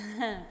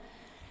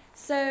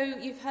So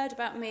you've heard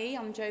about me.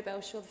 I'm Jo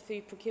Belshaw, the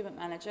Food Procurement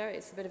Manager.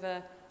 It's a bit of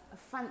a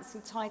fancy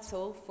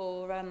title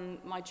for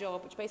my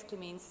job, which basically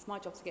means it's my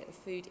job to get the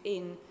food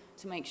in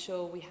to make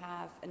sure we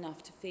have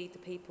enough to feed the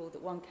people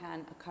that One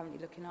Can are currently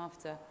looking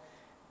after.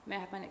 May I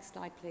have my next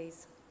slide,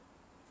 please?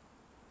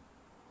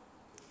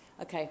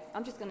 Okay,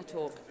 I'm just going to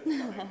talk.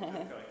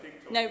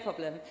 No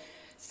problem.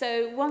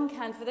 So One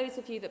Can, for those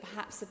of you that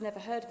perhaps have never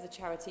heard of the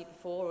charity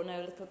before or know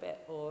a little bit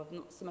or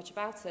not so much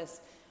about us,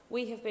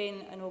 we have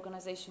been an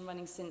organisation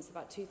running since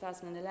about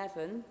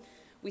 2011.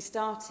 We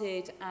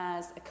started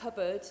as a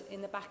cupboard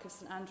in the back of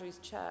St Andrew's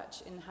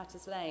Church in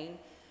Hatters Lane,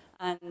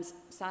 and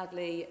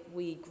sadly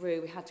we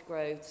had to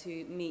grow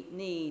to meet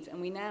need,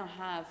 and we now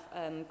have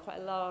quite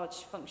a large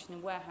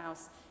functioning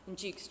warehouse in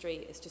Duke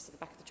Street. It's just at the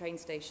back of the train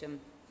station.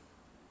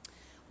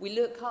 We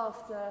look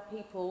after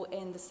people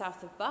in the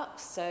south of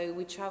Bucks, so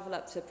we travel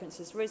up to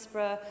Princess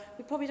Risborough.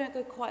 We probably don't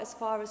go quite as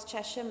far as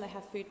Chesham. They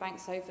have food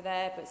banks over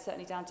there, but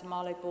certainly down to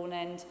Marlow-Bourne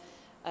End,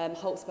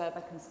 Holtsborough,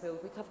 Beaconsfield.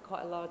 We cover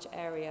quite a large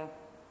area.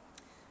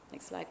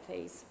 Next slide,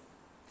 please.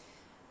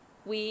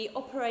 We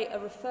operate a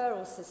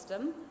referral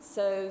system.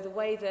 So the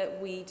way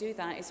that we do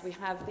that is we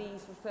have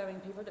these referring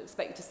people. I don't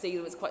expect you to see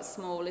them. It's quite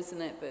small,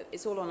 isn't it? But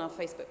it's all on our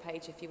Facebook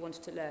page if you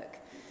wanted to look.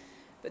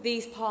 But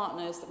these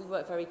partners that we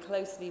work very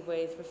closely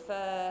with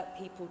refer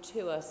people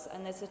to us,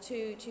 and there's a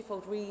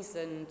twofold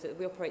reason that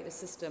we operate the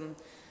system.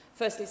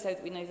 Firstly, so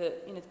that we know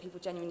that the people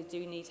genuinely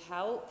do need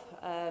help.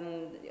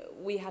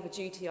 We have a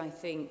duty, I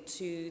think,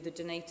 to the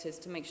donators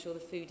to make sure the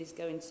food is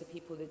going to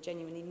people that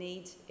genuinely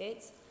need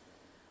it.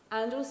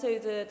 And also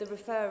the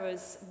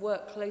referrers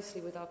work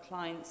closely with our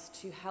clients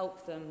to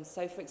help them.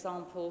 So, for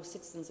example,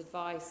 Citizens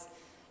Advice,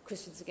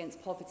 Christians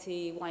Against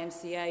Poverty,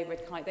 YMCA,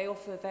 Red Kite, they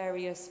offer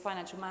various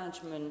financial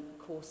management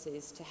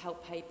courses to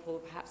help people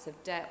perhaps have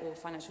debt or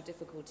financial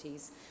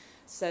difficulties.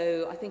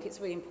 So I think it's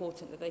really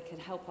important that they can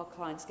help our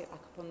clients get back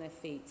up on their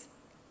feet.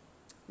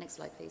 Next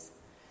slide, please.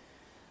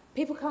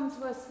 People come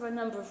to us for a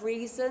number of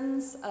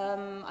reasons.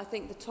 I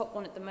think the top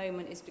one at the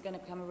moment is going to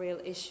become a real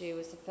issue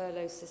as the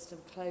furlough system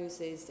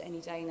closes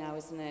any day now,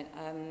 isn't it?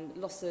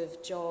 Loss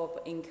of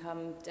job,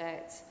 income,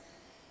 debt.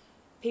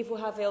 People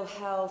have ill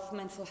health,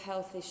 mental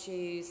health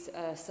issues,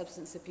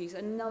 substance abuse,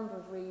 a number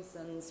of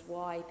reasons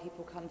why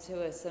people come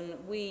to us, and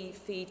we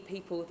feed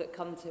people that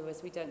come to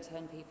us. We don't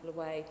turn people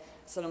away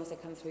so long as they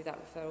come through that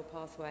referral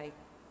pathway.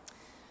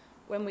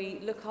 When we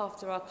look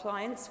after our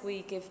clients,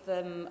 we give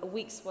them a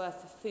week's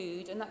worth of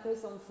food, and that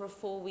goes on for a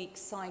 4-week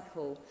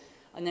cycle.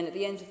 And then at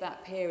the end of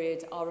that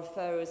period, our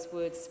referrers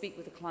would speak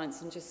with the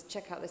clients and just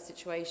check out their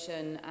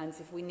situation, and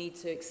if we need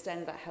to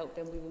extend that help,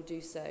 then we will do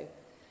so.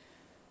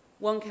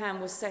 One Can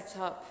was set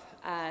up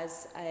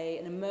as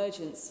an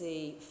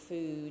emergency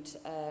food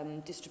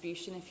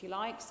distribution, if you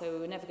like, so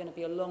we're never going to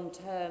be a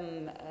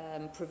long-term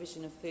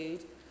provision of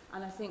food,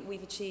 and I think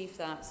we've achieved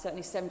that.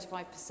 Certainly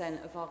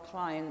 75% of our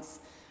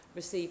clients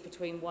receive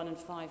between 1 and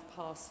 5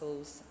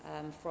 parcels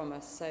from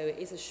us, so it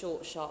is a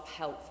short, sharp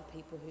help for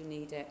people who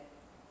need it.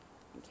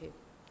 Thank you.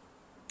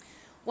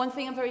 One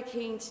thing I'm very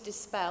keen to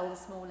dispel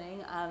this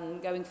morning and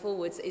going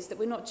forwards is that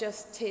we're not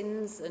just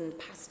tins and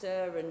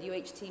pasta and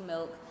UHT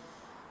milk.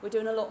 We're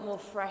doing a lot more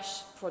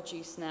fresh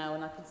produce now,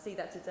 and I can see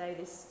that today,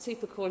 this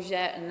super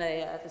courgette and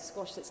the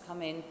squash that's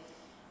come in.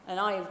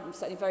 And I am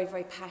certainly very,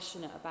 very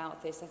passionate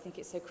about this. I think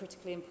it's so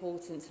critically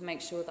important to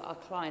make sure that our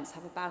clients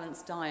have a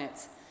balanced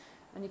diet.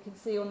 And you can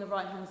see on the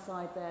right-hand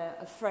side there,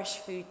 a fresh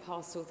food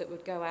parcel that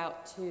would go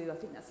out to, I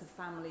think that's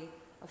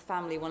a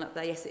family one up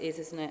there. Yes, it is,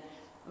 isn't it?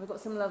 And we've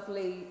got some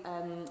lovely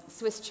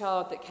Swiss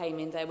chard that came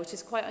in there, which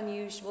is quite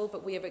unusual,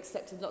 but we have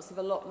accepted lots of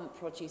allotment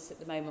produce at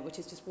the moment, which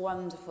is just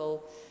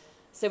wonderful.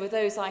 So with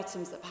those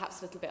items that are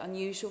perhaps a little bit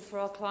unusual for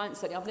our clients,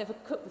 certainly I've never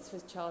cooked with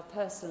Swiss chard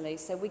personally,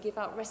 so we give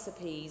out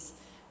recipes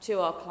to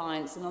our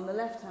clients. And on the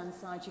left-hand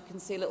side, you can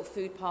see a little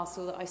food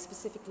parcel that I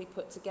specifically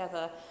put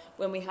together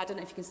when we had, I don't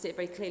know if you can see it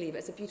very clearly, but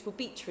it's a beautiful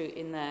beetroot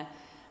in there.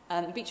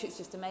 Beetroot's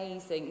just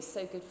amazing, it's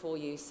so good for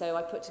you. So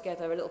I put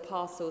together a little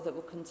parcel that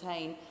will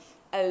contain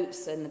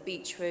oats and the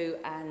beetroot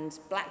and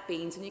black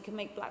beans, and you can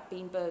make black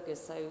bean burgers.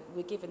 So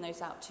we're giving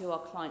those out to our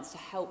clients to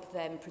help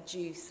them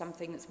produce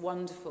something that's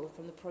wonderful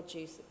from the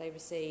produce that they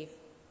receive.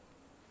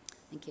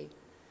 Thank you.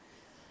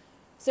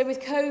 So with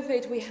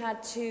COVID, we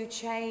had to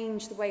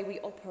change the way we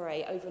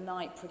operate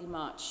overnight pretty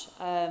much,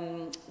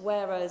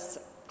 whereas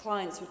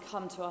clients would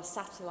come to our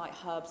satellite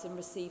hubs and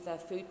receive their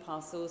food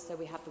parcels. So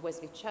we have the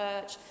Wesley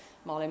Church,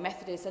 Marlow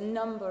Methodist, a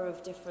number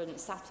of different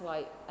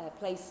satellite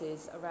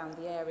places around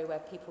the area where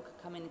people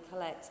could come in and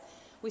collect.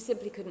 We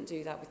simply couldn't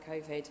do that with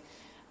COVID.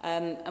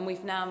 And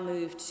we've now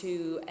moved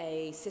to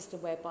a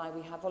system whereby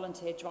we have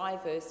volunteer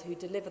drivers who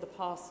deliver the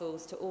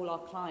parcels to all our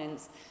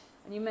clients.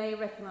 And you may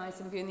recognise,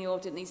 some of you in the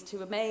audience, these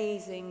two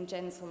amazing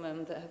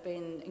gentlemen that have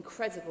been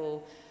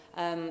incredible.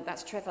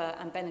 That's Trevor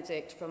and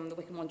Benedict from the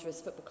Wycombe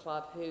Wanderers Football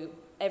Club, who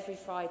every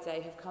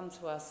Friday have come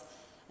to us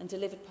and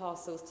delivered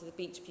parcels to the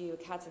Beachview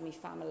Academy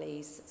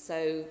families.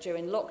 So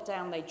during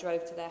lockdown, they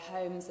drove to their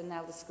homes, and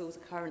now the schools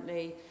are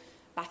currently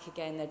back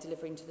again. They're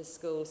delivering to the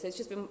schools. So it's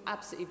just been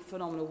absolutely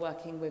phenomenal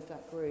working with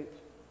that group.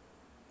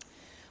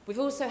 We've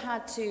also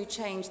had to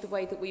change the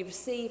way that we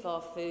receive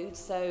our food,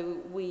 so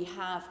we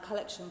have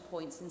collection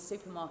points in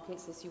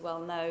supermarkets, as you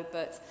well know,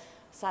 but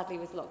sadly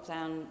with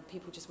lockdown,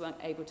 people just weren't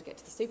able to get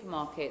to the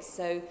supermarkets.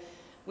 So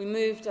we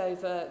moved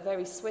over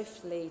very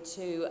swiftly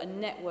to a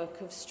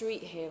network of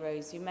street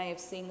heroes. You may have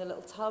seen the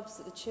little tubs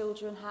that the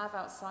children have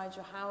outside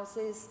your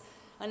houses,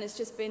 and it's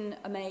just been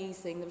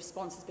amazing. The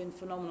response has been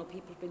phenomenal.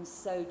 People have been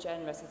so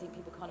generous. I think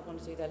people kind of want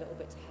to do their little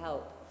bit to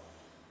help.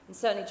 And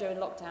certainly during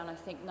lockdown, I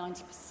think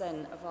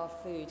 90% of our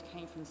food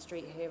came from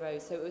Street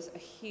Heroes, so it was a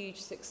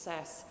huge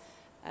success.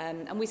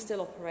 And we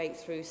still operate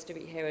through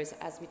Street Heroes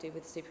as we do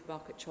with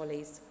supermarket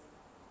trolleys.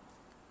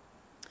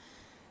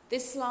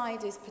 This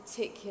slide is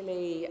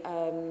particularly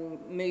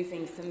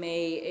moving for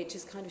me. It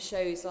just kind of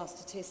shows our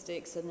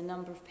statistics and the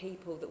number of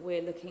people that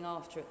we're looking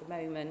after at the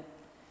moment.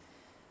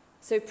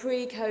 So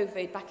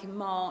pre-COVID, back in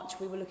March,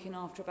 we were looking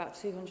after about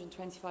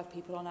 225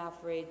 people on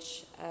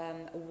average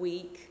a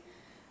week.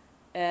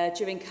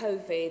 During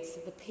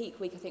COVID, the peak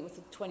week I think was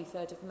the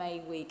 23rd of May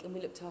week, and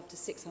we looked after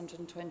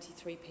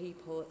 623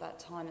 people at that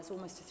time. It's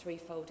almost a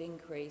threefold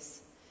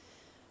increase.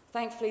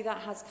 Thankfully that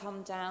has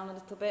come down a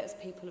little bit as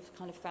people have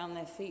kind of found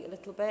their feet a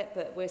little bit,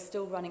 but we're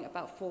still running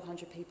about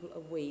 400 people a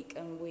week,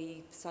 and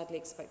we sadly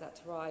expect that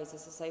to rise.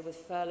 As I say, with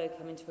furlough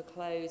coming to a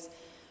close,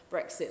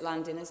 Brexit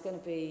landing, there's going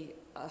to be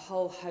a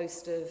whole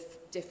host of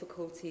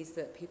difficulties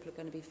that people are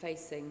going to be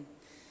facing.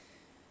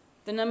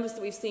 The numbers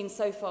that we've seen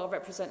so far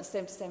represent a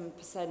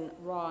 77%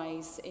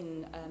 rise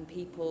in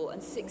people and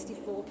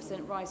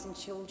 64% rise in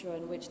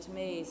children, which to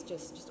me is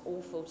just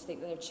awful to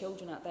think there are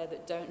children out there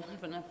that don't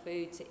have enough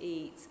food to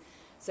eat.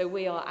 So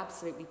we are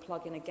absolutely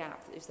plugging a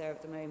gap that is there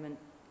at the moment.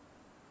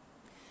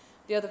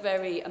 The other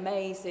very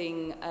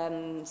amazing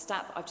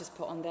stat that I've just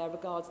put on there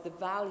regards the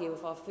value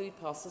of our food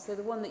parcels. So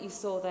the one that you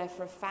saw there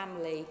for a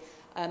family,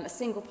 a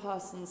single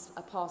person's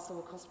parcel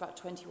will cost about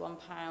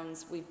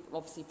 £21. We've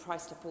obviously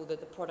priced up all the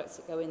products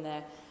that go in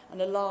there.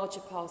 And a larger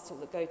parcel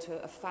that go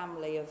to a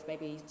family of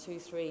maybe 2,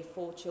 3,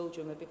 4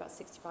 children would be about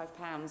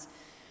 £65.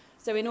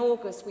 So in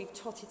August, we've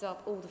totted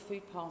up all the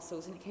food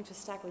parcels, and it came to a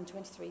staggering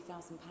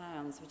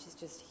 £23,000, which is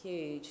just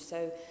huge.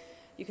 So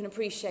you can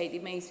appreciate the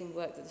amazing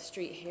work that the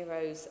Street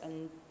Heroes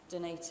and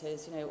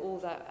donators, you know, all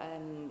that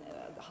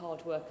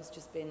hard work has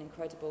just been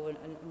incredible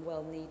and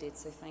well needed,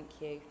 so thank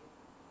you.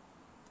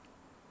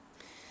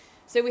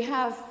 So we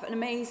have an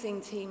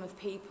amazing team of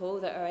people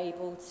that are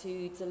able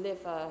to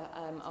deliver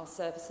our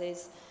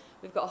services.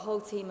 We've got a whole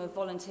team of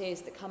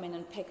volunteers that come in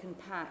and pick and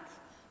pack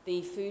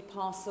the food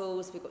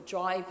parcels. We've got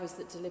drivers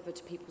that deliver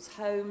to people's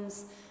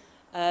homes.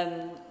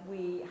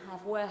 We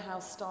have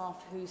warehouse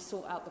staff who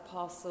sort out the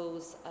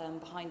parcels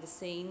behind the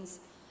scenes.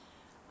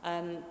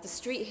 The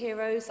Street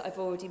Heroes, I've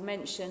already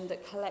mentioned,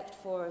 that collect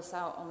for us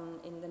out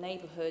in the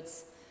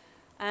neighbourhoods.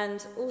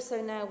 And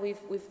also now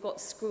we've got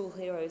School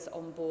Heroes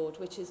on board,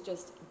 which is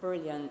just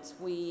brilliant.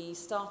 We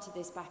started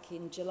this back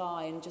in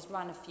July and just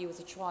ran a few as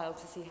a trial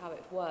to see how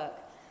it would work.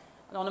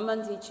 And on a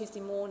Monday, Tuesday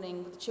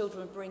morning, the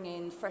children would bring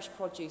in fresh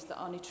produce that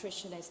our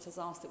nutritionist has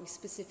asked that we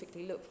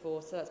specifically look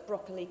for. So that's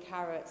broccoli,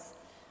 carrots,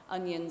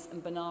 onions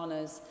and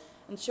bananas.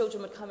 And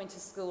children would come into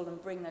school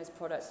and bring those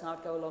products, and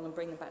I'd go along and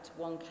bring them back to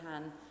one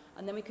can.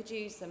 And then we could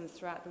use them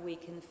throughout the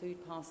week in the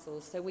food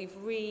parcels. So we've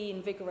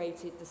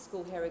reinvigorated the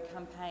School Hero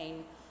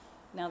campaign.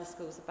 Now the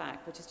schools are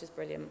back, which is just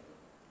brilliant.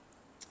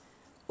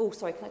 Oh,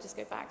 sorry, can I just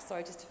go back?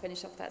 Sorry, just to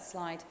finish off that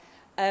slide.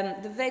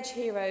 The Veg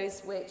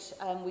Heroes, which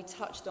we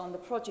touched on, the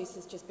produce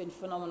has just been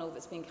phenomenal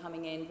that's been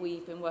coming in.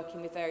 We've been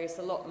working with various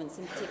allotments,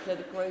 in particular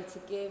the Grow to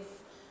Give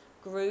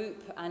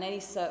group, and any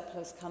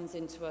surplus comes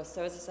into us.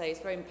 So as I say,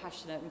 it's very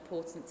passionate and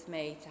important to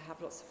me to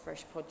have lots of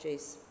fresh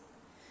produce.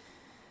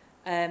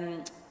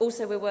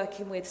 Also, we're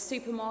working with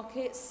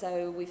supermarkets,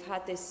 so we've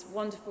had this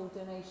wonderful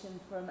donation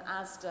from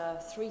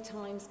Asda 3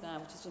 times now,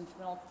 which has been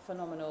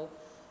phenomenal.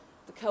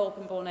 The Co-op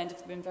in Bourne End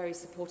have been very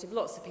supportive.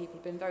 Lots of people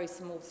have been very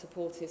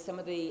supportive. Some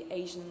of the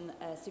Asian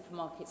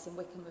supermarkets in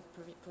Wickham have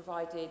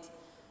provided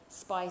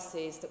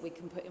spices that we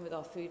can put in with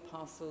our food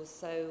parcels,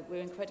 so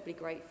we're incredibly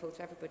grateful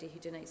to everybody who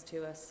donates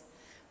to us.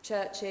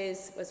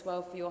 Churches as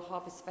well for your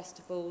harvest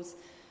festivals,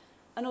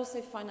 and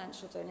also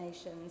financial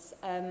donations.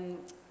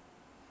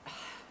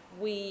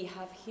 We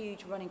have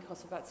huge running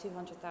costs of about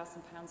 £200,000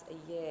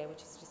 a year,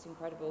 which is just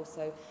incredible.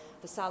 So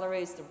the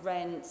salaries, the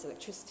rents,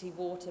 electricity,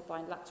 water,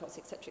 buying laptops,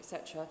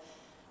 etc.,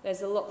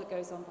 there's a lot that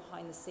goes on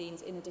behind the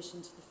scenes in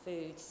addition to the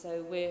food.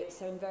 So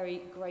I'm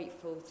very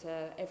grateful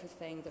to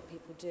everything that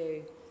people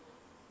do.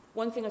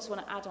 One thing I just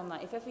want to add on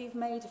that, if ever you've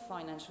made a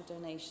financial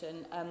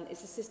donation,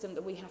 it's a system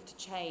that we have to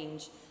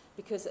change,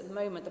 because at the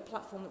moment, the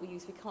platform that we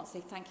use, we can't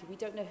say thank you. We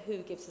don't know who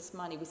gives us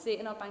money. We see it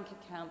in our bank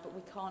account, but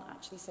we can't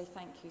actually say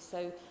thank you.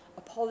 So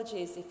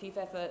apologies if you've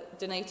ever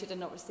donated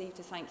and not received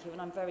a thank you,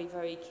 and I'm very,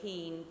 very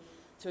keen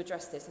to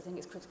address this. I think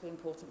it's critically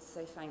important to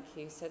say thank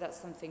you. So that's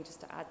something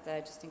just to add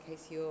there, just in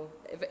case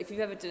if you've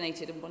ever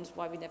donated and wondered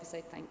why we never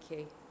say thank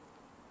you.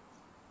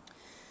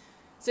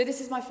 So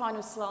this is my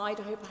final slide.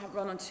 I hope I haven't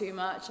run on too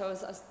much. I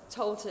was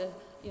told to,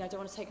 I don't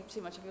want to take up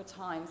too much of your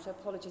time, so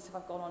apologies if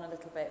I've gone on a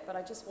little bit, but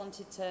I just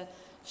wanted to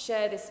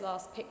share this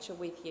last picture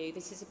with you.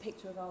 This is a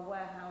picture of our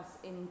warehouse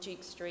in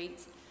Duke Street.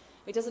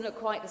 It doesn't look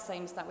quite the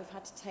same as that. We've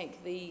had to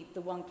take the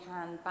One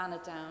Can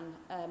banner down.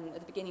 At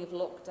the beginning of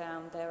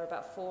lockdown, there were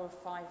about 4 or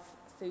 5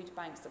 food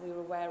banks that we were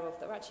aware of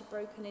that were actually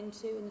broken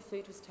into and the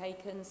food was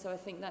taken. So I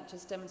think that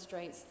just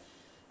demonstrates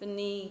the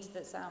need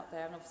that's out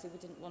there, and obviously we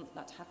didn't want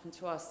that to happen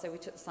to us, so we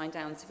took the sign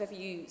down. So if ever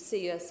you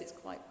see us, it's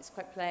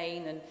quite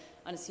plain and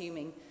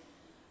unassuming.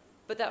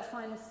 But that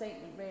final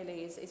statement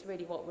really is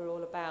really what we're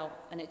all about,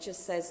 and it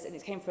just says, and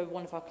it came from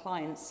one of our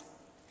clients,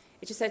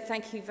 it just said,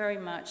 "Thank you very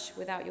much.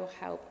 Without your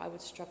help, I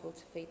would struggle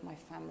to feed my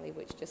family,"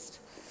 which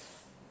just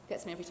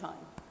gets me every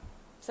time.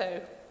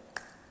 So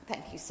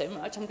thank you so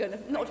much. I'm going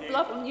to not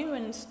blub on you,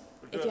 and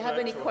if you have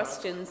any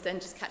questions, then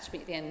just catch me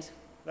at the end.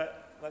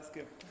 Let's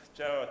give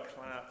Jo a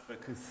clap,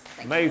 because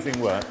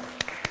amazing work.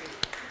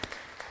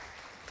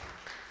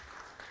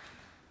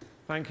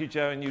 Thank you,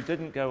 Jo, and you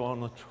didn't go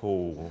on at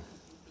all.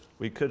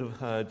 We could have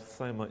heard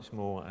so much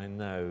more, I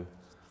know.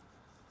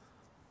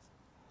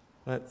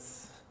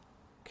 Let's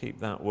keep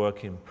that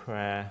work in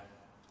prayer.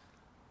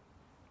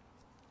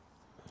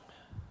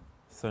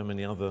 So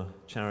many other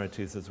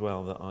charities as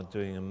well that are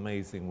doing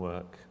amazing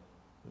work.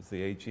 It was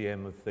the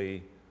AGM of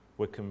the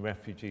Wickham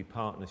Refugee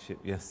Partnership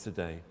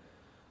yesterday.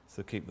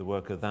 So keep the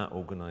work of that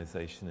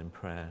organisation in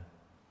prayer.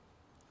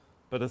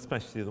 But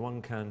especially the One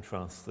Can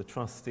Trust, the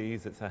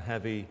trustees, it's a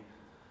heavy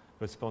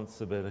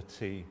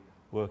responsibility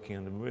working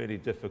under really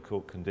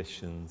difficult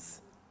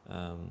conditions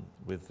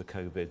with the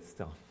COVID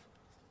stuff.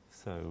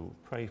 So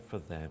pray for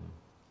them.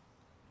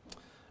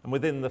 And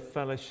within the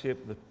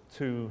fellowship, the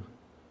 2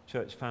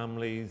 church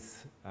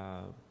families,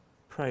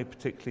 pray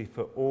particularly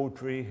for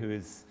Audrey, who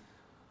is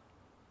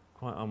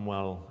quite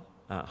unwell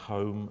at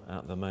home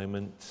at the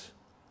moment.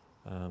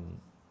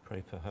 Pray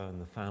for her and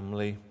the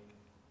family.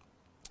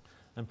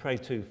 And pray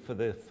too for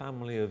the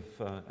family of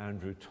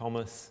Andrew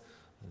Thomas.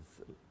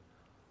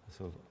 There's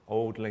sort of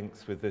old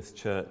links with this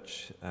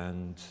church,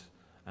 and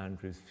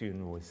Andrew's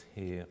funeral is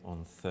here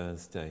on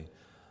Thursday.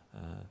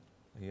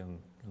 A young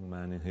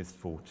man in his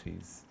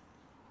 40s.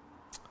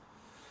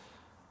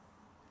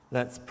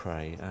 Let's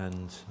pray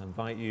and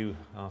invite you,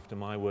 after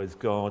my words,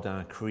 God,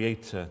 our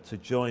Creator, to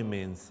join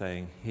me in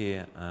saying,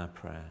 "Hear our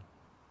prayer."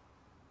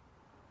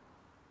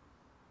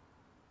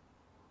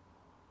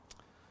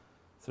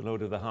 So,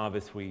 Lord of the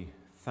harvest, we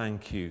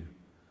thank you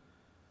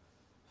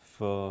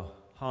for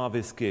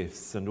harvest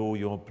gifts and all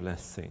your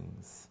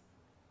blessings.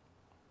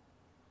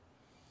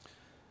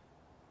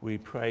 We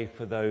pray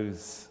for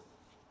those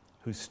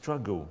who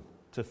struggle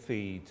to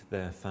feed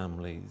their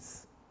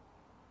families,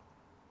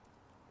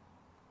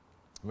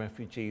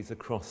 refugees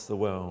across the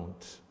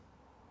world,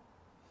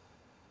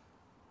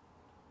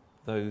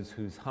 those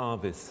whose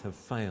harvests have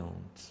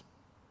failed,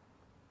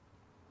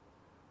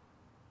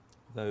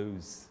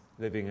 those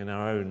living in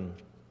our own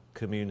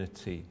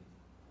community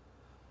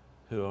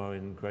who are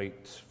in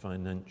great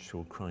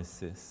financial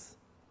crisis.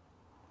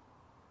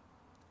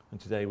 And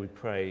today we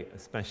pray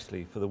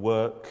especially for the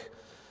work,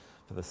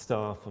 for the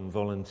staff and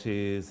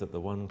volunteers at the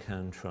One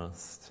Can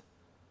Trust,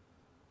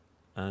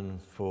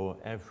 and for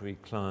every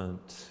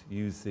client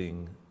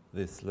using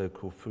this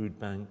local food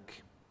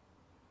bank,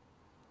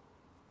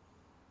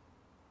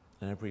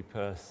 and every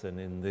person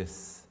in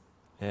this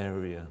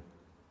area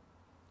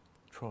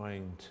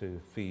trying to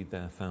feed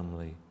their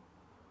family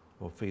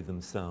or feed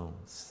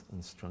themselves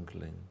and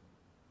struggling.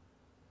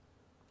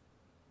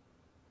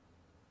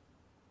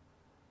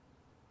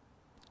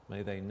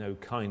 May they know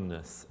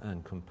kindness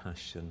and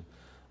compassion,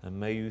 and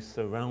may you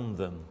surround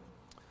them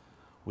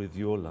with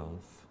your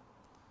love.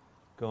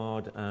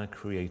 God, our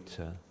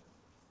Creator,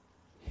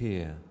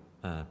 hear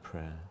our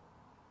prayer.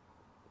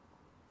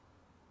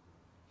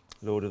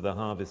 Lord of the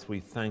harvest, we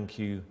thank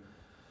you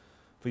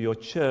for your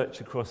church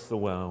across the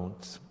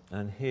world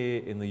and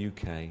here in the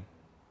UK,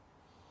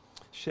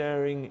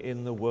 sharing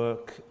in the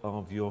work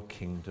of your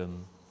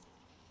kingdom,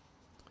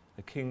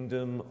 a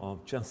kingdom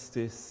of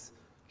justice,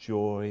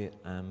 joy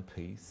and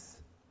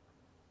peace.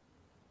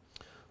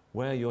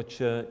 Where your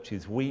church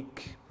is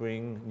weak,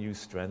 bring new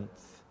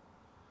strength.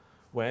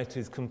 Where it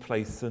is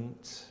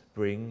complacent,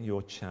 bring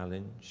your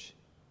challenge.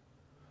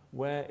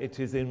 Where it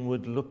is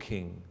inward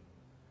looking,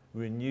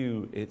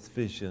 renew its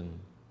vision.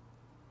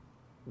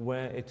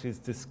 Where it is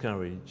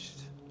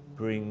discouraged,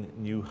 bring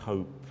new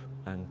hope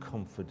and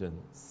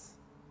confidence.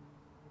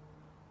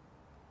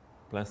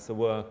 Bless the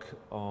work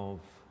of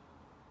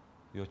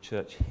your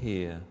church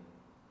here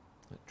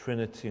at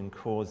Trinity and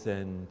Cause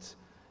End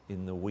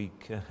in the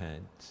week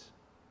ahead.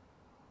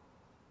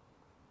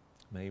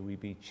 May we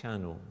be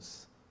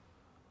channels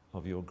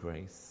of your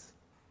grace.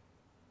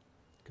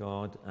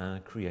 God,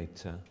 our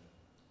Creator,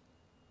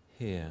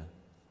 hear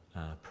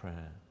our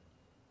prayer.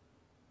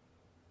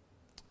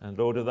 And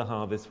Lord of the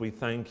harvest, we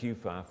thank you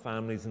for our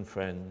families and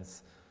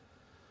friends.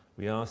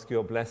 We ask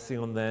your blessing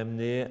on them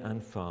near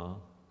and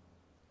far.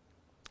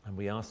 And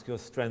we ask your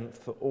strength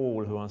for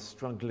all who are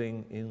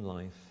struggling in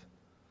life.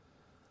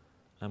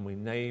 and we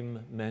name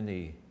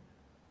many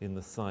in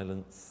the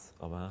silence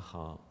of our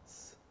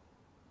hearts.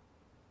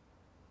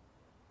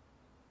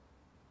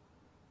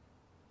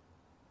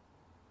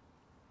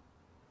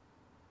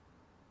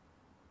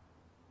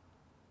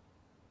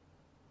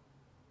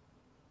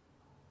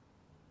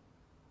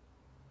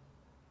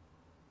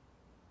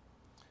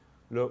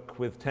 Look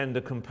with tender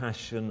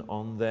compassion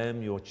on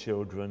them, your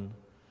children.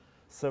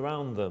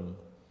 Surround them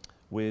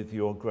with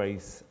your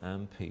grace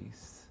and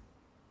peace.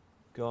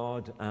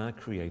 God, our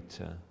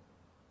Creator,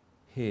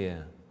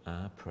 hear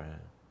our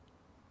prayer.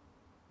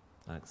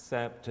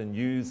 Accept and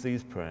use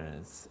these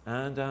prayers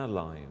and our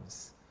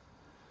lives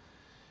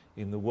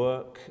in the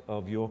work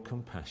of your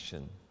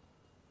compassion.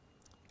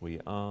 We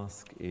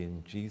ask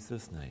in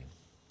Jesus' name.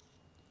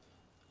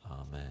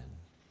 Amen.